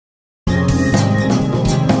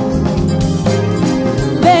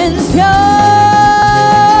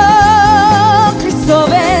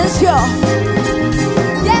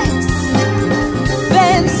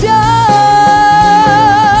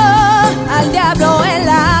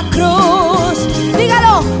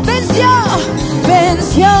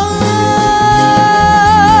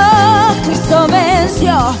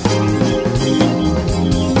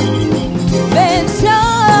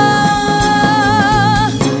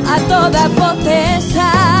toda potestad.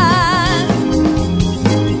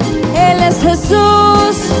 Él es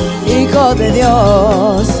Jesús, Hijo de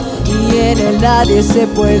Dios, y en él nadie se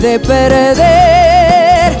puede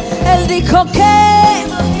perder. Él dijo que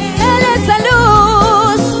Él es la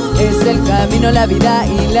luz, es el camino, la vida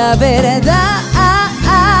y la verdad.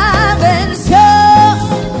 Venció,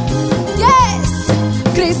 yes,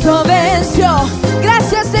 Cristo venció.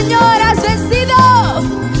 Gracias, Señor, has vencido.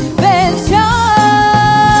 Venció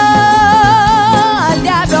al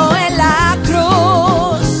diablo en la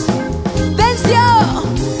cruz. Venció,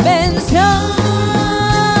 venció.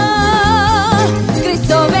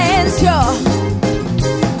 Cristo venció.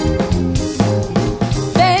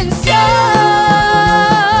 Venció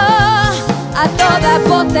a toda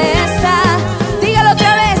potestad. Dígalo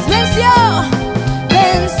otra vez. Venció.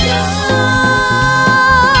 Venció.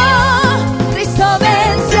 Cristo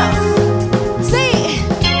venció. Sí.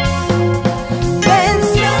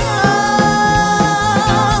 Venció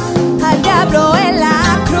al diablo en la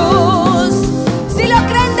cruz. Si lo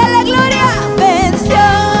creen, denle gloria. Venció.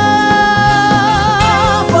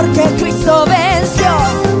 Porque Cristo venció.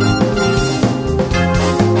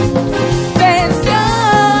 Venció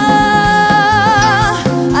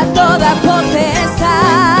a toda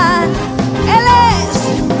potestad.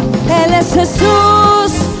 Él es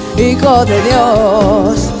Jesús, Hijo de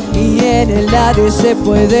Dios, y en él nadie se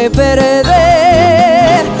puede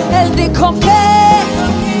perder. Él dijo que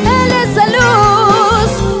Él es la luz,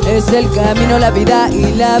 es el camino, la vida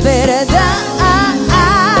y la verdad.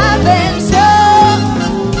 Venció,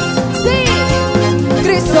 sí,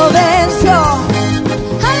 Cristo venció.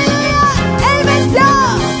 Aleluya, Él venció,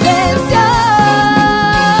 venció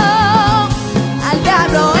al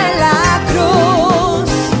diablo en la cruz.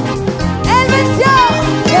 Él venció,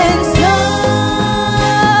 venció.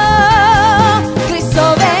 Cristo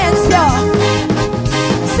venció.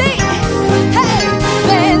 Sí, Él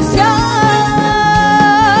venció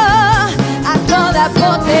a toda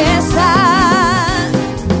potestad.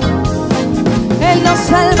 Él nos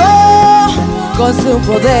salvó con su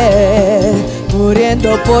poder, muriendo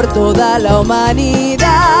por toda la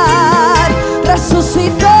humanidad.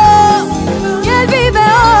 Resucitó y Él vive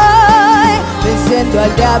hoy, venciendo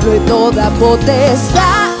al diablo y toda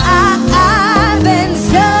potestad.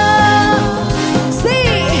 Venció, sí,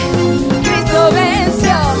 Cristo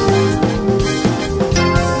venció.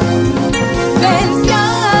 Venció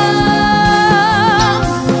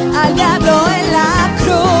al diablo en la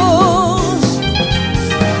cruz.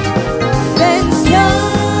 Venció,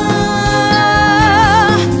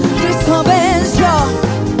 Cristo venció.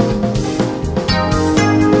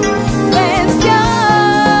 Venció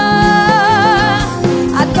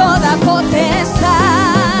a toda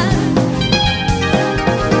potestad.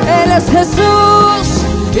 Él es Jesús,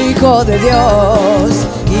 Hijo de Dios,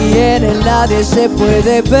 y en él nadie se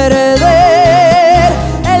puede perder.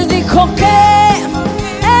 Él dijo que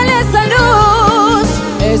Él es la luz,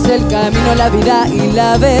 es el camino, la vida y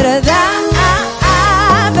la verdad.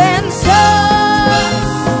 Venció,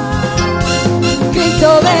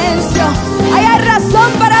 Cristo venció. Hay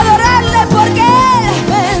razón para adorarle porque Él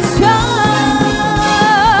venció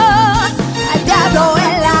al diablo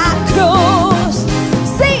en la cruz.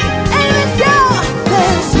 Sí, Él venció,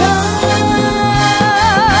 venció.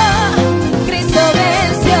 Cristo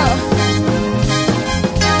venció.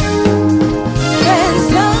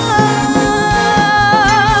 Venció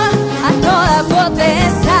a toda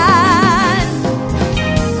potestad.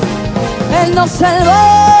 Él nos salvó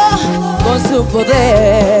con su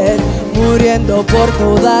poder, muriendo por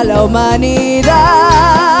toda la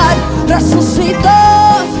humanidad. Resucitó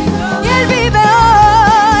y Él vive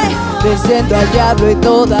hoy, venciendo al diablo y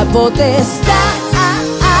toda potestad.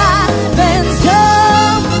 Venció.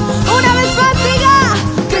 Una vez más diga,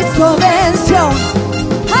 Cristo venció.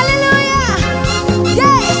 Aleluya.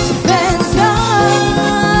 Yes, venció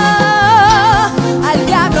al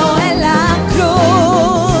diablo en la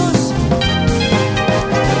cruz.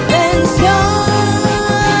 Venció,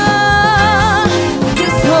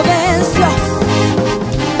 Cristo venció.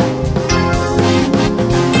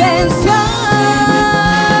 Venció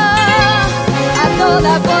a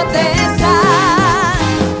toda potestad.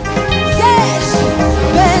 Yes,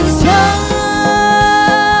 venció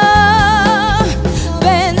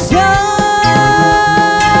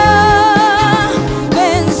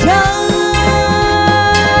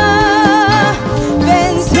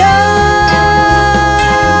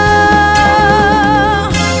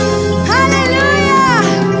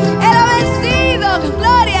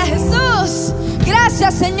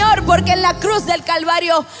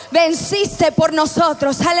Calvario venciste por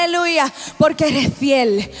nosotros. Aleluya. Porque eres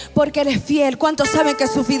fiel. Porque eres fiel. ¿Cuántos saben que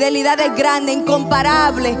su fidelidad es grande,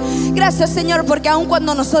 incomparable? Gracias, Señor, porque aun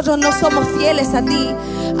cuando nosotros no somos fieles a ti,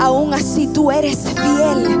 aún así tú eres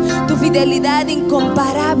fiel. Tu fidelidad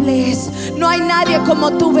incomparable es. No hay nadie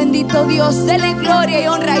como tú, bendito Dios. Dele gloria y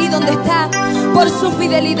honra ahí donde está por su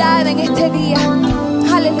fidelidad en este día.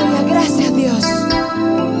 Aleluya, gracias Dios.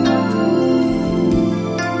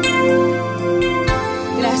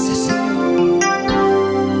 Gracias, Señor.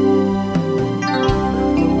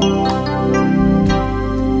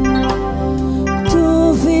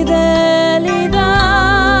 Tu fidelidad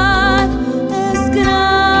es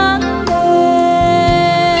grande.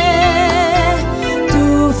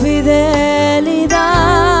 Tu fidelidad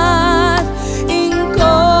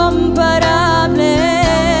incomparable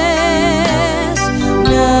es.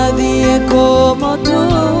 Nadie como tú.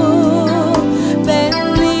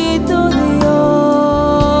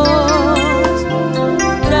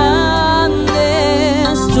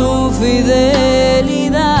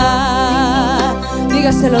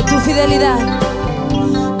 Dígaselo, tu fidelidad.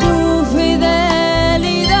 Tu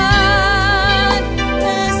fidelidad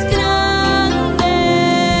es grande.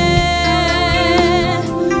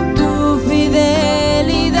 Tu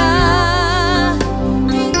fidelidad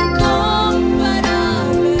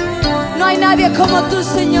incomparable. No hay nadie como tú,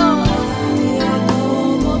 Señor.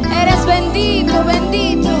 Eres bendito,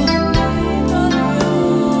 bendito.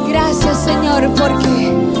 Gracias, Señor,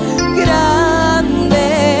 porque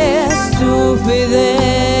grande es tu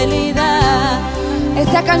fidelidad.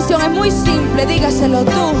 Esta canción es muy simple, dígaselo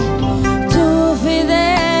tú. Tu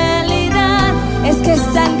fidelidad es que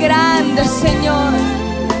es tan grande, Señor.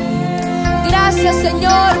 Gracias,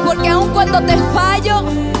 Señor, porque aun cuando te fallo,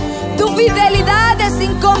 tu fidelidad es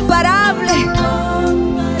incomparable.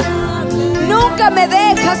 Nunca me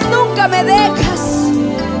dejas, nunca me dejas.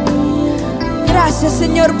 Gracias,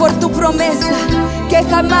 Señor, por tu promesa, que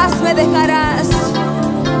jamás me dejarás.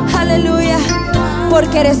 Aleluya,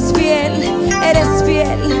 porque eres fiel, eres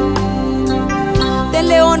fiel.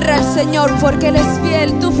 Denle honra al Señor porque Él es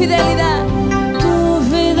fiel. Tu fidelidad, tu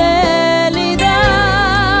fidelidad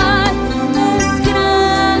es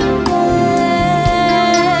grande.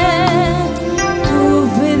 Tu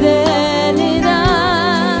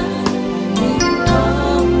fidelidad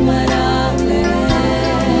incomparable.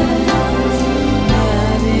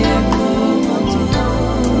 Nadie como tú,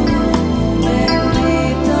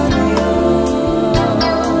 bendito Dios.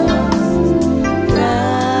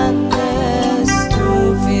 Grande es tu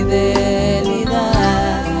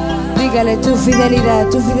fidelidad. Dígale, tu fidelidad,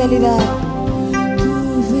 tu fidelidad.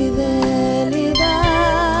 Tu fidelidad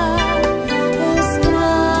es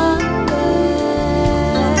grande.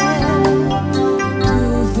 Tu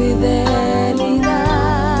fidelidad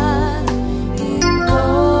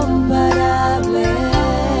incomparable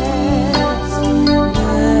es.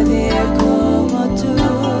 Nadie como tú,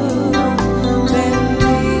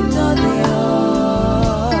 bendito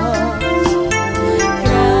Dios.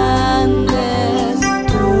 Grande es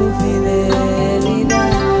tu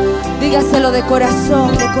fidelidad. Dígaselo de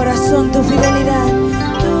corazón, tu fidelidad.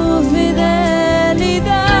 Tu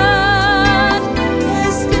fidelidad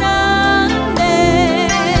es grande.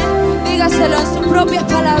 Dígaselo en sus propias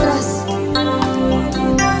palabras.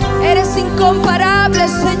 Eres incomparable,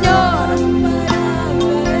 Señor.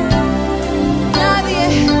 Nadie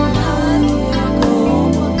como tú,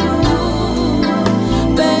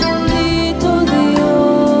 bendito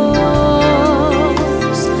Dios.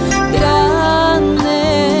 Grande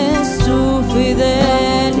es tu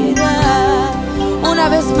fidelidad. Una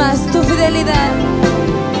vez más, tu fidelidad.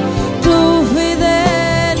 Tu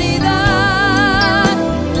fidelidad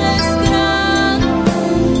es grande.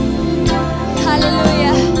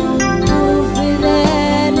 Aleluya. Tu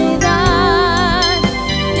fidelidad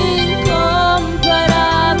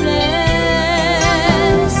incomparable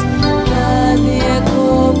es. Nadie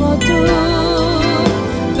como tú,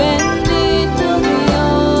 bendito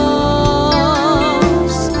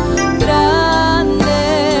Dios. Grande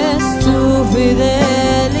es tu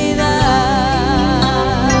fidelidad.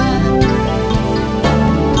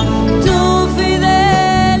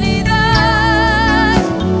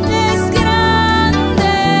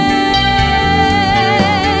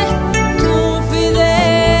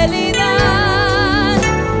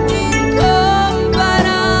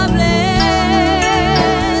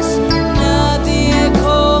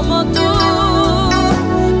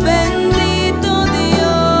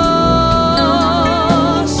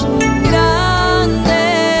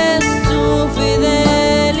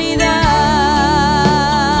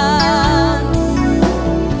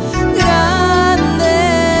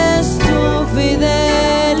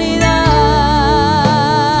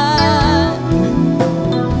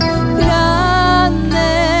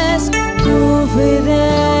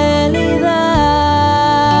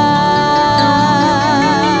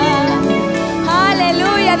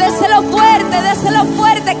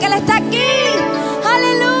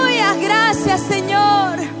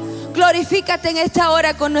 Glorifícate en esta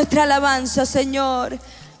hora con nuestra alabanza, Señor.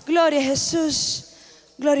 Gloria a Jesús.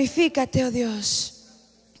 Glorifícate, oh Dios.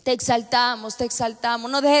 Te exaltamos, te exaltamos.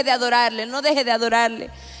 No dejes de adorarle, no dejes de adorarle.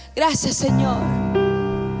 Gracias, Señor.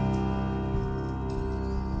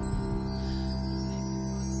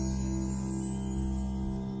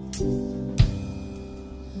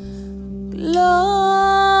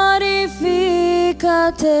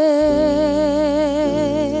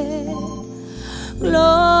 Glorifícate,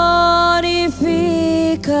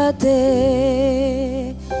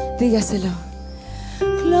 glorifícate, dígaselo.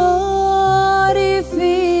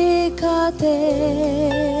 Glorifícate,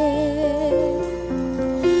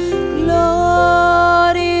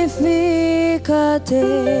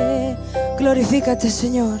 glorifícate, glorifícate,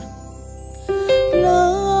 Señor.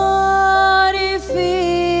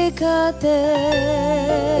 Glorifícate,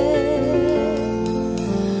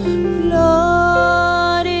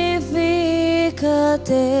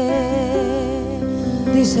 glorifícate,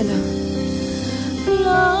 díselo.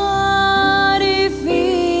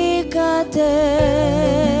 Glorifícate,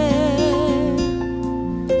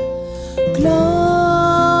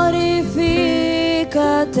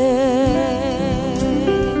 glorifícate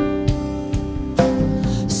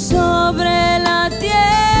sobre la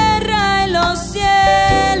tierra y los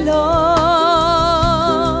cielos,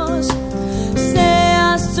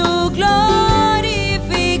 seas tú glorificado.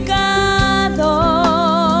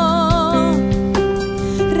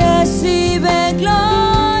 Recibe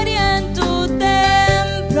gloria en tu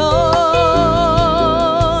templo,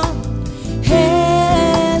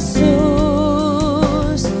 Jesús,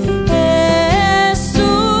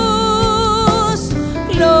 Jesús,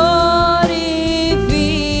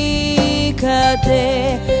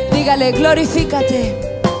 glorifícate. Dígale, glorifícate,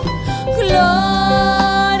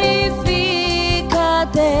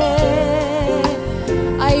 glorifícate.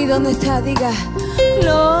 Ahí donde está, diga,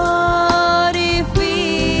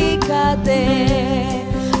 glorifícate.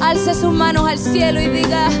 Alce sus manos al cielo y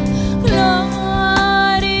diga,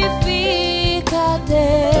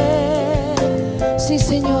 glorifícate. Sí,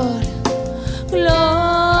 Señor,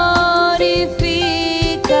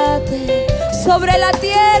 glorifícate sobre la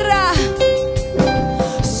tierra,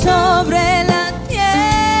 sobre la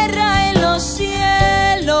tierra y los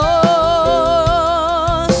cielos,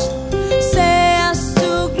 seas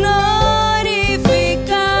tú glorificado.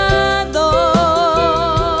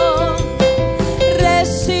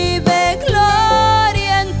 Recibe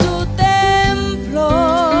gloria en tu templo,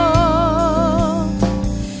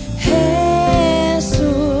 Jesús,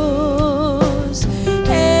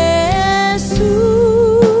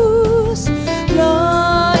 Jesús,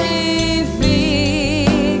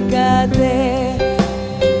 glorifícate.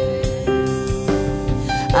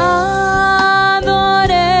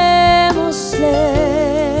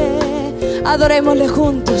 Adorémosle, adorémosle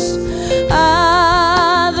juntos.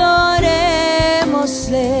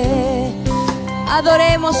 Adorémosle,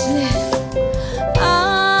 adorémosle,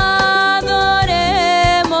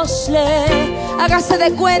 adorémosle. Hágase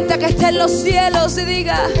de cuenta que está en los cielos y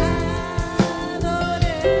diga,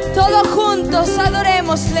 todos juntos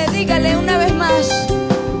adorémosle. Dígale una vez más,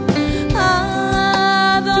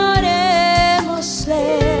 adorémosle.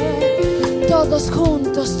 Todos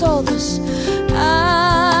juntos, todos.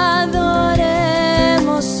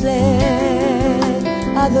 Adorémosle,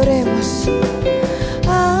 adoremos,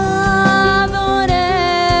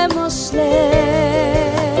 adorémosle,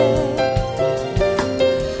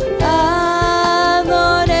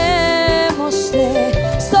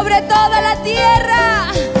 adorémosle sobre toda la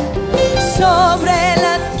tierra, sobre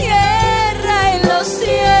la tierra y los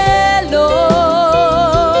cielos.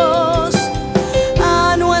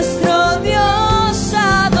 A nuestro Dios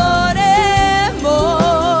adoremos,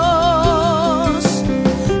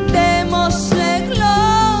 démosle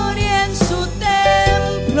gloria en su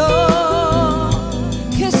templo.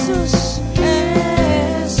 Jesús,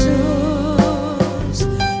 Jesús,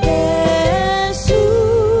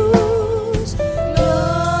 Jesús,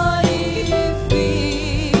 glorifícate.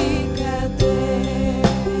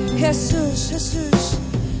 Jesús, Jesús,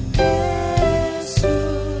 Jesús,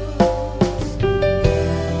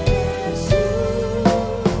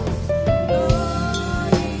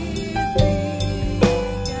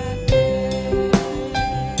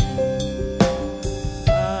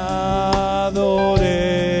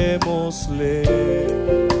 Adorémosle,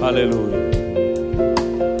 aleluya.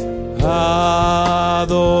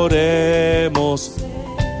 Adoremos,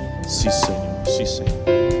 sí Señor, sí Señor.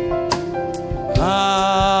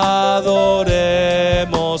 Adorémosle,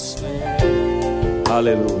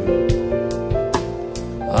 aleluya.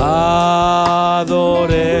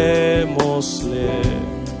 Adorémosle,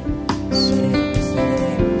 sí.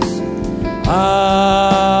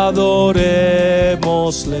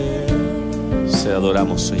 Adorémosle. Se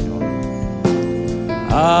adoramos, Señor.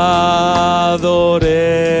 Adorémosle.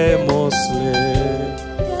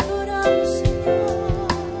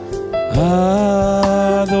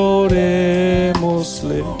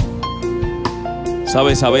 Adorémosle.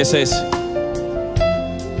 Sabes, a veces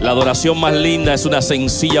la adoración más linda es una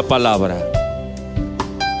sencilla palabra.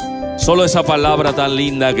 Solo esa palabra tan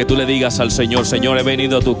linda que tú le digas al Señor: Señor, he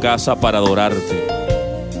venido a tu casa para adorarte.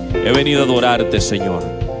 He venido a adorarte, Señor.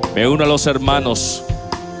 Me uno a los hermanos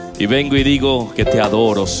y vengo y digo que te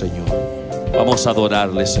adoro, Señor. Vamos a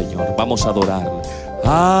adorarle, Señor. Vamos a adorarle.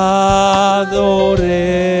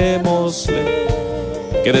 Adorémosle.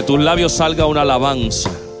 Que de tus labios salga una alabanza.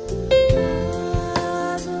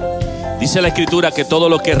 Dice la Escritura que todo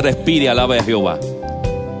lo que respire alabe a Jehová.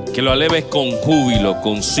 Que lo alabes con júbilo,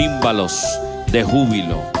 con címbalos de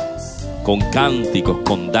júbilo, con cánticos,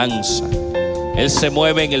 con danza. Él se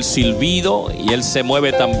mueve en el silbido y Él se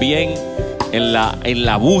mueve también en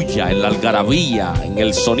la bulla, en la algarabía, en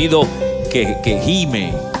el sonido que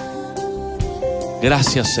gime.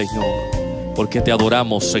 Gracias, Señor, porque te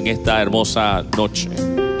adoramos en esta hermosa noche,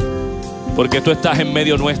 porque tú estás en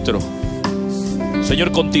medio nuestro.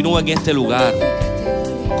 Señor, continúa en este lugar.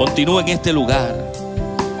 Continúa en este lugar.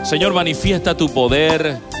 Señor, manifiesta tu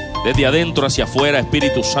poder desde adentro hacia afuera,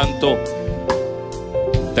 Espíritu Santo.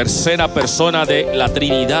 Tercera persona de la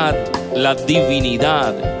Trinidad, la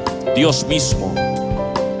divinidad, Dios mismo.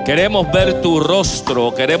 Queremos ver tu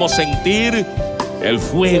rostro, queremos sentir el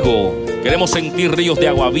fuego, queremos sentir ríos de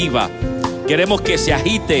agua viva. Queremos que se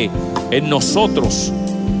agite en nosotros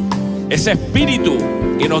ese espíritu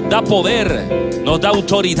que nos da poder, nos da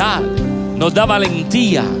autoridad, nos da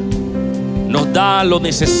valentía, nos da lo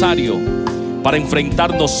necesario para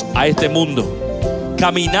enfrentarnos a este mundo,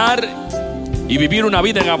 caminar y vivir una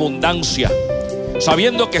vida en abundancia,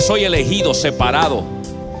 sabiendo que soy elegido, separado,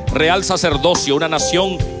 real sacerdocio, una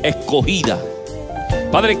nación escogida.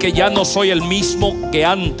 Padre, que ya no soy el mismo que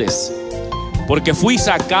antes, porque fui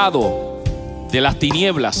sacado de las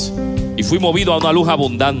tinieblas y fui movido a una luz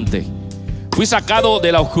abundante. Fui sacado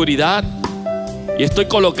de la oscuridad y estoy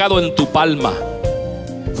colocado en tu palma.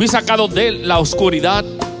 Fui sacado de la oscuridad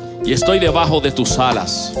y estoy debajo de tus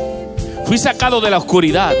alas. Fui sacado de la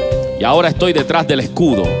oscuridad y ahora estoy detrás del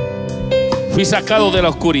escudo. Fui sacado de la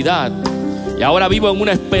oscuridad y ahora vivo en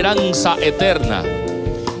una esperanza eterna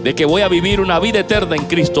de que voy a vivir una vida eterna en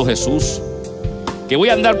Cristo Jesús. Que voy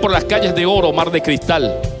a andar por las calles de oro, mar de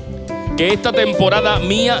cristal. Que esta temporada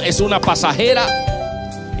mía es una pasajera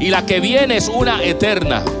y la que viene es una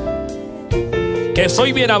eterna. Que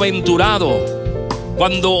soy bienaventurado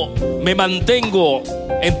cuando me mantengo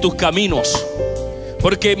en tus caminos,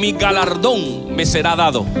 porque mi galardón me será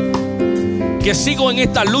dado. Que sigo en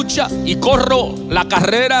esta lucha y corro la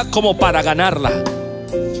carrera como para ganarla,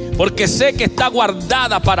 porque sé que está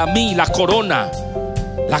guardada para mí la corona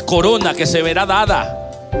que se verá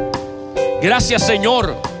dada. Gracias,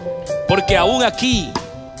 Señor, porque aún aquí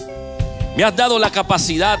me has dado la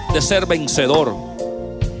capacidad de ser vencedor,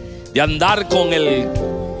 de andar con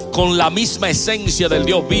la misma esencia del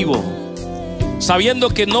Dios vivo, sabiendo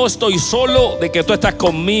que no estoy solo, de que tú estás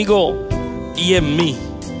conmigo y en mí.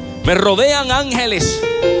 Me rodean ángeles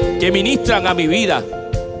que ministran a mi vida,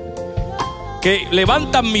 que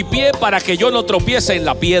levantan mi pie para que yo no tropiece en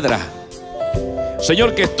la piedra.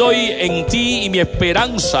 Señor, que estoy en ti y mi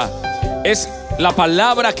esperanza es la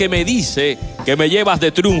palabra que me dice que me llevas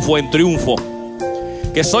de triunfo en triunfo,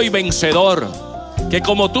 que soy vencedor, que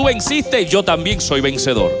como tú venciste, yo también soy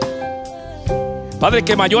vencedor. Padre,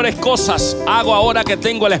 que mayores cosas hago ahora que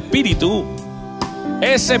tengo el Espíritu,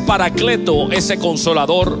 ese paracleto, ese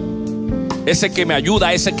consolador, ese que me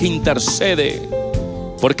ayuda, ese que intercede,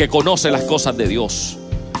 porque conoce las cosas de Dios.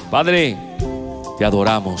 Padre, te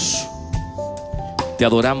adoramos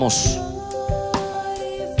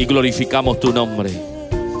y glorificamos tu nombre,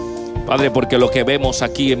 Padre, porque lo que vemos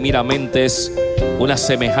aquí en Miramente es una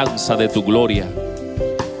semejanza de tu gloria.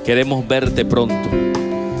 Queremos verte pronto.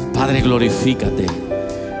 Padre, glorifícate.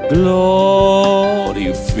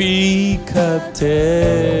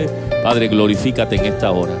 Glorifícate. Padre, glorifícate en esta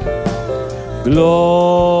hora.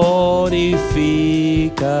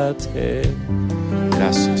 Glorifícate.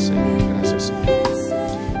 Gracias, Señor. Gracias, Señor.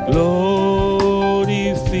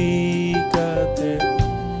 Glorifícate.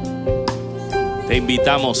 Te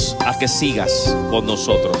invitamos a que sigas con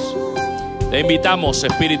nosotros. Te invitamos,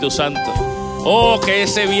 Espíritu Santo. Oh, que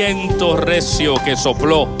ese viento recio que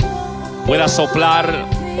sopló pueda soplar,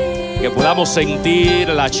 que podamos sentir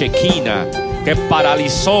la chequina que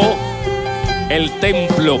paralizó el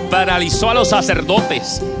templo, paralizó a los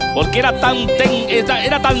sacerdotes, porque era tan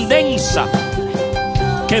densa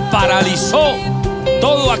que paralizó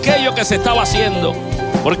todo aquello que se estaba haciendo,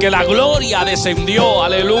 porque la gloria descendió.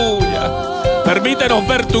 Aleluya. Permítenos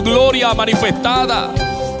ver tu gloria manifestada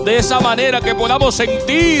de esa manera, que podamos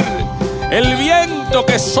sentir el viento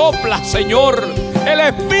que sopla, Señor, el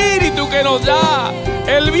espíritu que nos da,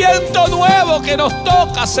 el viento nuevo que nos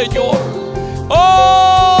toca, Señor.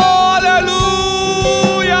 ¡Oh, aleluya!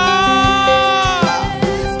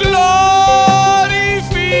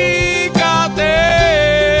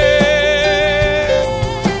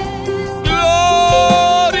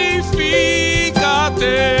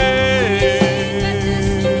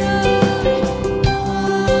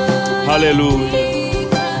 Aleluya.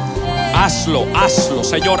 Hazlo, hazlo,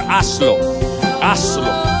 Señor, hazlo,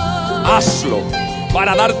 hazlo, hazlo,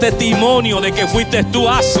 para dar testimonio de que fuiste tú.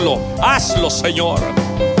 Hazlo, hazlo, Señor.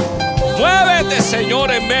 Muévete,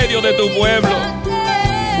 Señor, en medio de tu pueblo.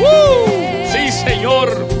 Sí,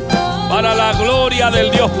 Señor, para la gloria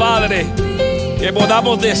del Dios Padre, que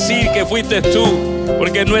podamos decir que fuiste tú,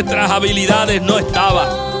 porque nuestras habilidades no estaban,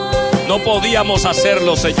 no podíamos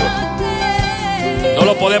hacerlo, Señor. No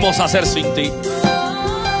lo podemos hacer sin ti.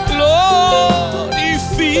 Glorifícate.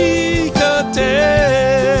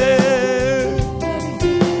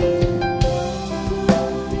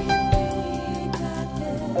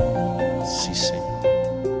 Sí, Señor.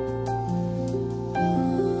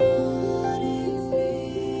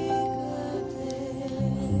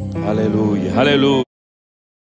 Aleluya, aleluya.